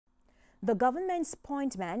The government's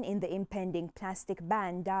point man in the impending plastic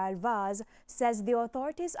ban, Darrell Vaz, says the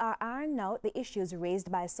authorities are ironing out the issues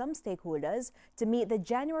raised by some stakeholders to meet the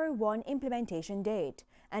January 1 implementation date.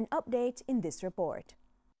 An update in this report.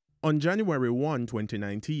 On January 1,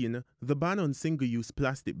 2019, the ban on single-use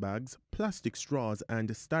plastic bags, plastic straws and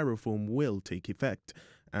styrofoam will take effect,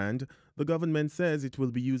 and the government says it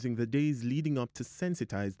will be using the days leading up to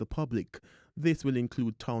sensitize the public. This will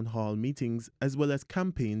include town hall meetings as well as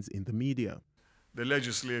campaigns in the media. The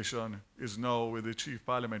legislation is now with the Chief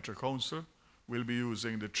Parliamentary Council. We'll be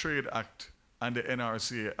using the Trade Act and the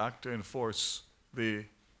NRCA Act to enforce the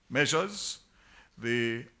measures.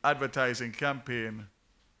 The advertising campaign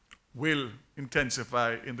will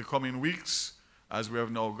intensify in the coming weeks as we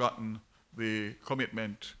have now gotten the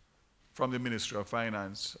commitment from the Ministry of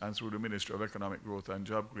Finance and through the Ministry of Economic Growth and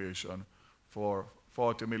Job Creation for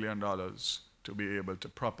 $40 million to be able to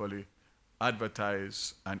properly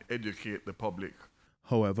advertise and educate the public.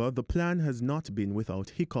 However, the plan has not been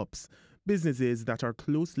without hiccups. Businesses that are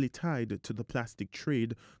closely tied to the plastic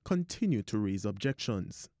trade continue to raise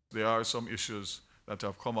objections. There are some issues that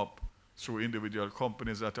have come up through individual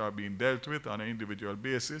companies that are being dealt with on an individual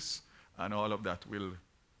basis, and all of that will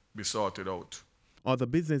be sorted out. Other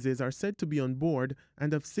businesses are said to be on board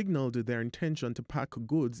and have signaled their intention to pack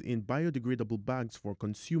goods in biodegradable bags for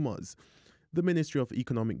consumers. The Ministry of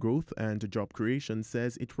Economic Growth and Job Creation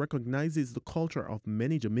says it recognizes the culture of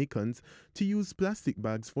many Jamaicans to use plastic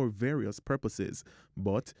bags for various purposes,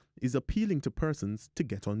 but is appealing to persons to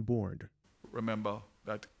get on board. Remember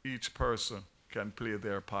that each person can play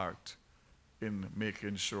their part in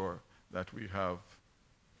making sure that we have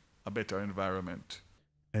a better environment.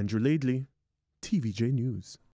 Andrew Laidley, TVJ News.